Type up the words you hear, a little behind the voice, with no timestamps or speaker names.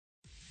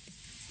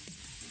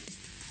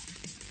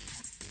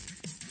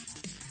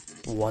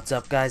What's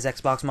up guys,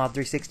 Xbox Mod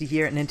 360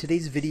 here, and in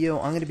today's video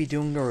I'm going to be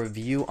doing a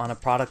review on a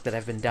product that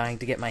I've been dying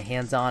to get my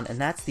hands on,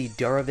 and that's the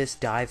Durovis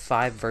Dive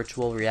 5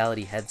 virtual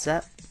reality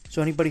headset.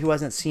 So anybody who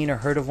hasn't seen or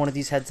heard of one of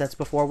these headsets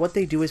before, what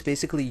they do is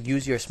basically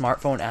use your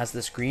smartphone as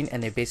the screen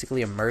and they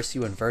basically immerse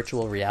you in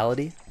virtual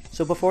reality.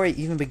 So before I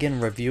even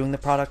begin reviewing the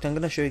product, I'm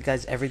going to show you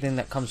guys everything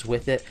that comes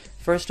with it.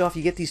 First off,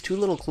 you get these two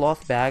little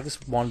cloth bags,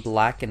 one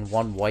black and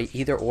one white,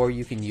 either or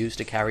you can use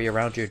to carry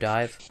around your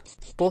dive.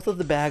 Both of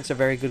the bags are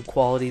very good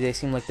quality. They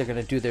seem like they're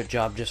going to do their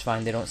job just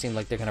fine. They don't seem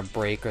like they're going to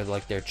break or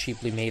like they're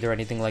cheaply made or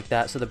anything like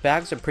that. So the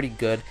bags are pretty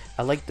good.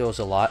 I like those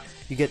a lot.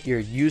 You get your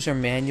user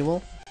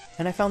manual.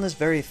 And I found this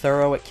very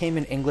thorough. It came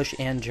in English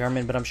and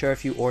German, but I'm sure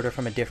if you order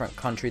from a different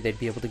country, they'd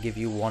be able to give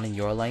you one in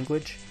your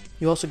language.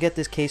 You also get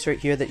this case right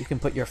here that you can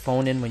put your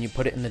phone in when you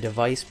put it in the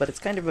device, but it's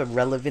kind of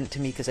irrelevant to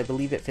me because I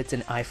believe it fits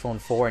an iPhone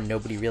 4 and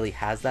nobody really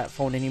has that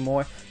phone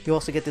anymore. You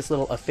also get this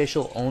little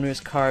official owner's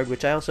card,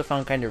 which I also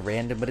found kind of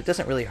random, but it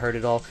doesn't really hurt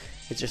at all.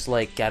 It's just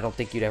like, I don't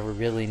think you'd ever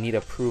really need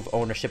to prove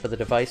ownership of the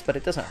device, but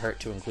it doesn't hurt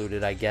to include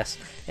it, I guess.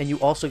 And you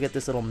also get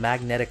this little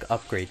magnetic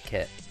upgrade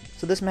kit.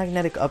 So this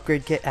magnetic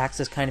upgrade kit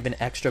acts as kind of an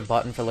extra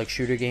button for like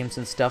shooter games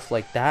and stuff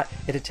like that.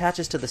 It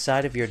attaches to the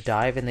side of your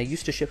dive, and they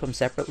used to ship them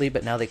separately,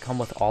 but now they come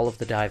with all of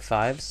the Dive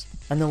 5s.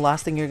 And the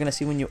last thing you're going to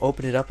see when you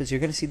open it up is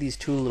you're going to see these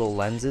two little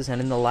lenses, and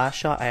in the last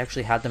shot I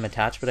actually had them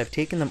attached, but I've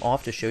taken them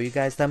off to show you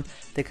guys them.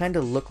 They kind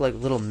of look like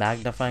little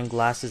magnifying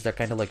glasses. They're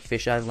kind of like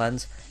fisheye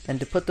lens, and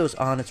to put those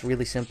on it's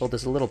really simple.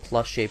 There's a little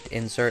plus shaped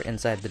insert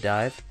inside the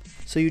dive.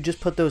 So you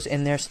just put those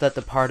in there so that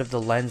the part of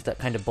the lens that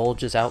kind of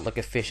bulges out like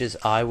a fish's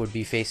eye would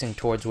be facing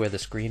towards where the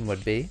screen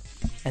would be.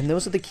 And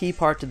those are the key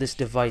part to this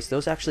device.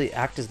 Those actually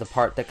act as the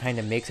part that kind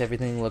of makes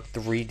everything look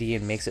 3D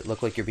and makes it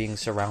look like you're being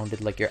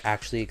surrounded, like you're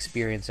actually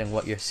experiencing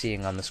what you're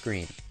seeing on the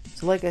screen.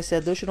 So like I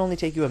said, those should only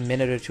take you a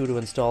minute or two to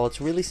install.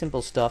 It's really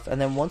simple stuff, and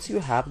then once you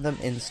have them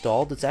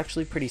installed, it's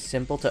actually pretty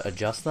simple to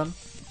adjust them.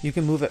 You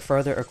can move it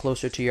further or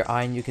closer to your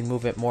eye, and you can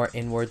move it more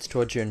inwards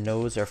towards your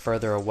nose or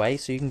further away,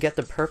 so you can get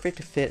the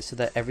perfect fit so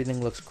that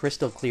everything looks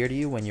crystal clear to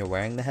you when you're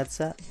wearing the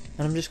headset.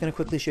 And I'm just going to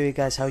quickly show you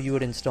guys how you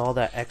would install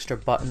that extra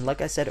button.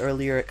 Like I said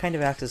earlier, it kind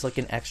of acts as like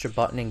an extra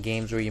button in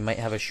games where you might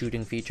have a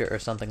shooting feature or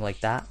something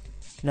like that.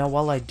 Now,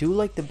 while I do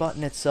like the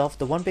button itself,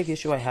 the one big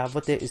issue I have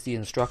with it is the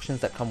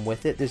instructions that come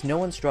with it. There's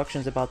no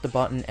instructions about the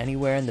button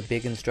anywhere in the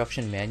big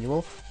instruction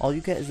manual. All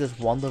you get is this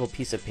one little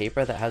piece of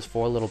paper that has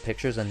 4 little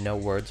pictures and no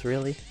words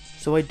really.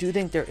 So I do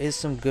think there is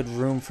some good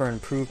room for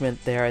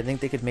improvement there. I think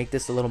they could make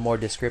this a little more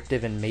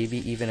descriptive and maybe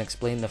even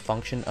explain the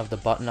function of the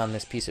button on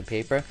this piece of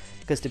paper.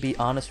 Because to be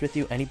honest with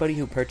you, anybody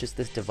who purchased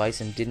this device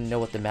and didn't know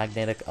what the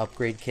magnetic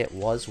upgrade kit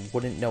was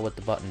wouldn't know what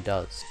the button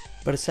does.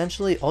 But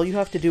essentially, all you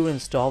have to do to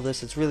install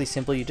this, it's really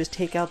simple. You just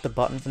take out the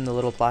button from the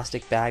little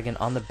plastic bag, and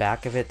on the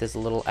back of it there's a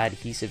little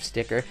adhesive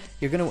sticker.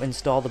 You're going to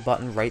install the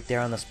button right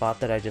there on the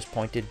spot that I just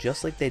pointed,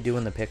 just like they do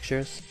in the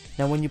pictures.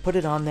 Now when you put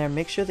it on there,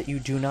 make sure that you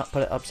do not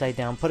put it upside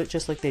down. Put it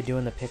just like they do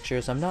in the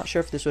pictures. I'm not sure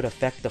if this would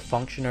affect the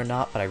function or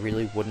not, but I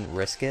really wouldn't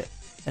risk it.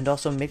 And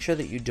also make sure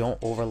that you don't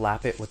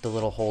overlap it with the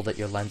little hole that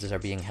your lenses are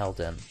being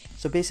held in.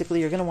 So basically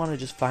you're going to want to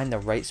just find the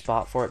right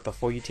spot for it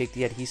before you take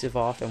the adhesive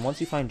off, and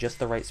once you find just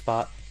the right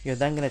spot, you're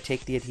then going to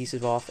take the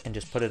adhesive off and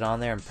just put it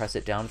on there and press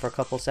it down for a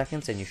couple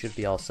seconds, and you should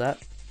be all set.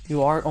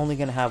 You are only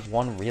going to have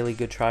one really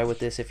good try with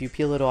this. If you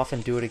peel it off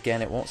and do it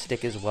again, it won't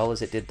stick as well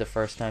as it did the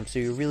first time, so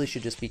you really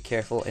should just be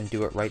careful and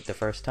do it right the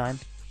first time.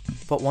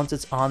 But once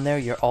it's on there,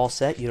 you're all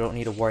set. You don't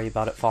need to worry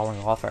about it falling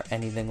off or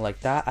anything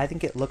like that. I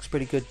think it looks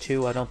pretty good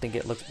too. I don't think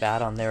it looks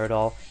bad on there at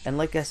all. And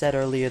like I said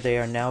earlier, they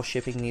are now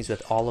shipping these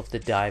with all of the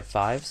Dive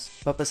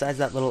 5s. But besides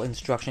that little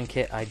instruction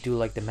kit, I do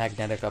like the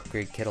magnetic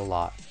upgrade kit a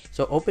lot.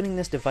 So opening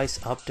this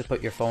device up to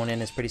put your phone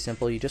in is pretty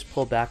simple. You just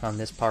pull back on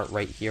this part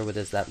right here where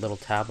there's that little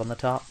tab on the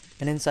top.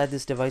 And inside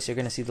this device you're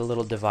going to see the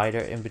little divider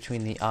in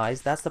between the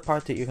eyes. That's the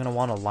part that you're going to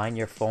want to line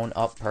your phone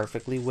up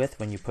perfectly with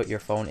when you put your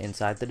phone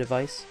inside the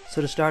device.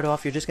 So to start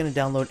off, you're just going to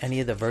download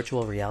any of the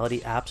virtual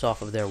reality apps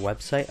off of their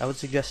website. I would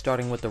suggest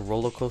starting with the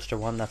roller coaster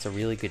one. That's a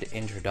really good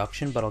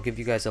introduction, but I'll give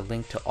you guys a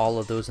link to all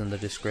of those in the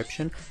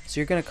description. So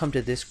you're going to come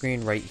to this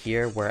screen right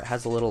here where it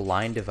has a little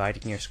line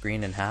dividing your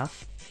screen in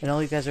half. And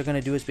all you guys are going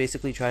to do is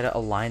basically try to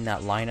align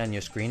that line on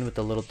your screen with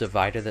the little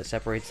divider that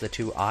separates the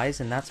two eyes,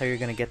 and that's how you're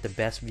going to get the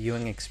best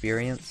viewing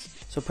experience.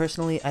 So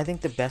personally, I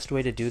think the best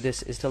way to do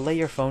this is to lay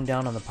your phone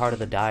down on the part of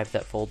the dive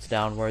that folds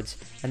downwards,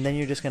 and then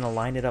you're just going to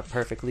line it up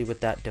perfectly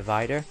with that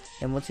divider,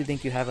 and once you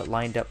think you have it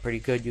lined up pretty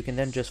good, you can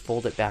then just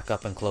fold it back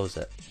up and close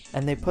it.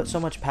 And they put so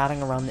much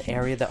padding around the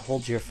area that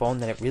holds your phone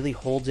that it really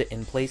holds it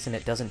in place and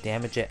it doesn't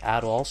damage it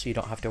at all, so you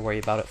don't have to worry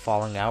about it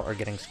falling out or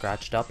getting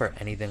scratched up or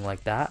anything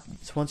like that.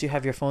 So once you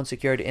have your phone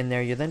secured in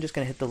there, you're then just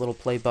going to hit the little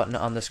play button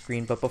on the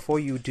screen, but before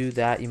you do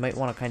that, you might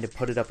want to kind of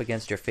put it up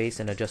against your face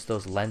and adjust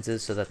those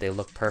lenses so that they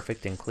look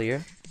perfect and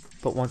clear.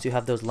 But once you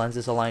have those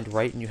lenses aligned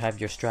right and you have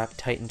your strap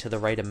tightened to the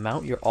right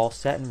amount, you're all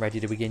set and ready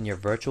to begin your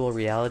virtual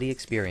reality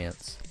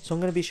experience. So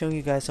I'm going to be showing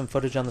you guys some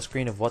footage on the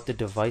screen of what the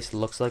device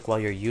looks like while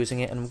you're using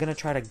it, and I'm going to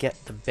try to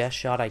get the best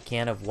shot I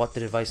can of what the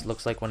device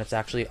looks like when it's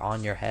actually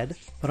on your head.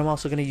 But I'm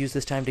also going to use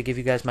this time to give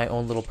you guys my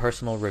own little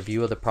personal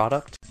review of the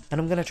product. And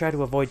I'm going to try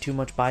to avoid too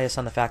much bias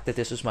on the fact that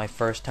this was my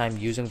first time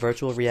using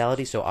virtual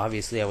reality, so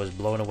obviously I was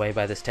blown away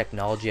by this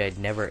technology I'd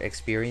never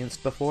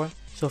experienced before.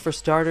 So for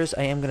starters,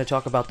 I am going to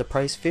talk about the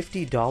price.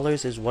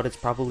 $50 is what it's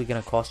probably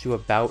going to cost you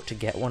about to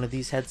get one of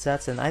these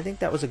headsets, and I think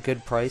that was a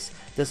good price.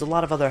 There's a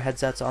lot of other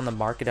headsets on the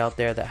market out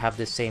there that have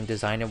this same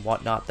design and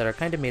whatnot that are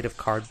kind of made of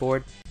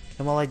cardboard.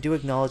 And while I do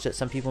acknowledge that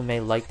some people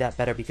may like that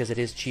better because it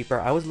is cheaper,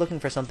 I was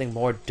looking for something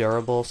more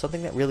durable,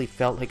 something that really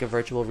felt like a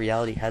virtual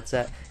reality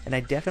headset, and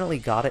I definitely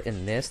got it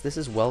in this. This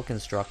is well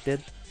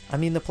constructed. I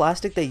mean, the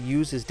plastic they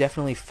use is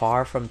definitely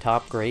far from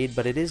top grade,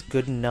 but it is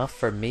good enough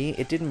for me.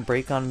 It didn't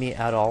break on me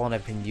at all, and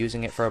I've been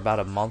using it for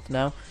about a month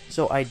now,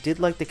 so I did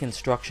like the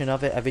construction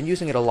of it. I've been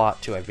using it a lot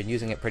too. I've been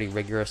using it pretty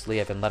rigorously.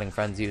 I've been letting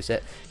friends use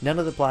it. None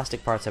of the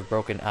plastic parts have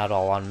broken at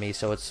all on me,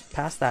 so it's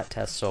passed that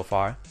test so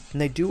far.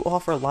 And they do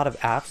offer a lot of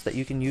apps that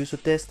you can use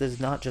with this. There's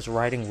not just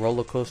riding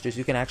roller coasters.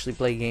 You can actually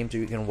play games or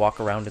you can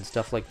walk around and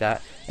stuff like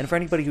that. And for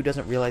anybody who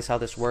doesn't realize how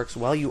this works,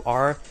 while you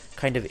are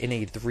kind of in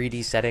a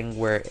 3D setting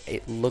where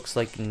it looks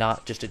like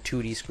not just a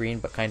 2D screen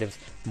but kind of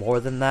more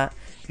than that,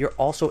 you're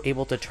also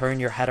able to turn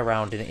your head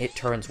around and it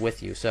turns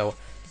with you. So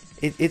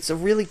it's a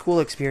really cool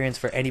experience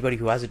for anybody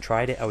who hasn't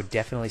tried it. I would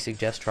definitely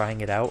suggest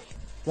trying it out.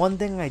 One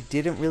thing I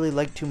didn't really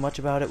like too much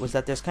about it was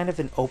that there's kind of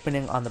an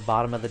opening on the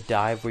bottom of the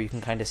dive where you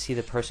can kind of see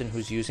the person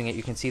who's using it.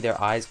 You can see their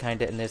eyes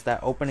kind of, and there's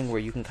that opening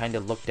where you can kind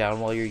of look down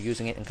while you're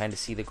using it and kind of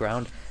see the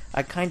ground.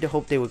 I kind of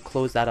hope they would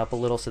close that up a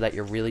little so that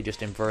you're really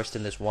just immersed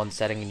in this one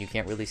setting and you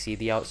can't really see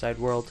the outside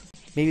world.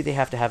 Maybe they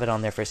have to have it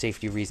on there for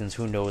safety reasons,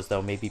 who knows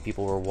though, maybe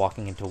people were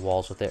walking into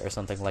walls with it or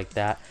something like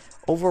that.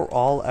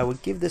 Overall, I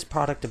would give this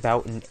product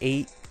about an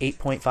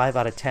 8.5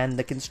 out of 10.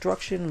 The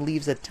construction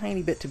leaves a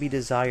tiny bit to be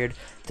desired.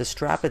 The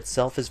strap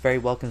itself is very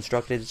well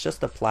constructed, it's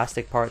just the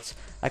plastic parts.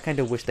 I kind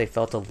of wish they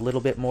felt a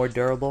little bit more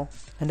durable.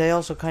 And I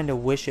also kind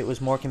of wish it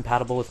was more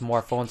compatible with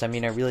more phones. I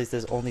mean, I realize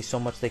there's only so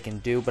much they can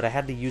do, but I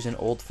had to use an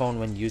old phone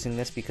when using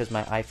this because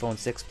my iPhone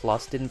 6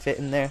 Plus didn't fit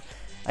in there.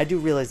 I do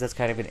realize that's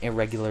kind of an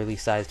irregularly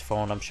sized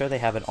phone. I'm sure they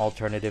have an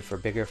alternative for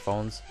bigger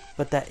phones.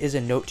 But that is a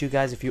note to you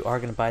guys, if you are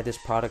going to buy this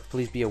product,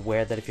 please be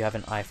aware that if you have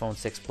an iPhone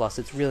 6 Plus,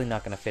 it's really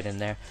not going to fit in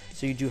there.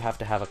 So you do have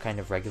to have a kind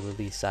of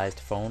regularly sized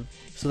phone.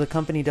 So the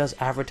company does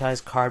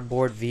advertise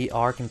cardboard,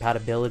 VR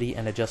compatibility,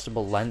 and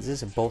adjustable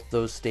lenses, and both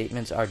those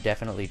statements are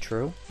definitely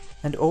true.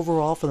 And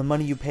overall, for the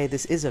money you pay,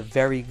 this is a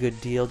very good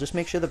deal. Just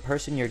make sure the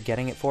person you're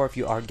getting it for, if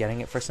you are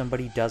getting it for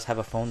somebody, does have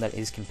a phone that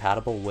is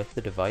compatible with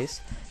the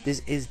device.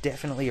 This is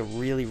definitely a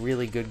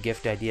really good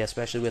gift idea,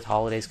 especially with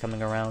holidays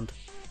coming around.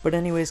 But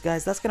anyways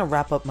guys, that's going to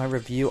wrap up my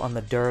review on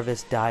the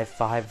Durovis Dive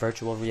 5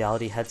 virtual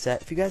reality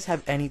headset. If you guys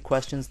have any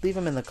questions, leave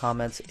them in the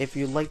comments. If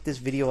you liked this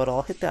video at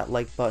all, hit that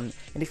like button.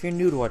 And if you're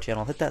new to our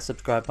channel, hit that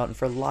subscribe button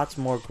for lots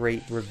more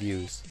great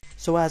reviews.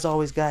 So as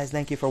always guys,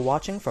 thank you for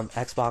watching from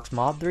Xbox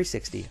Mob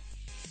 360.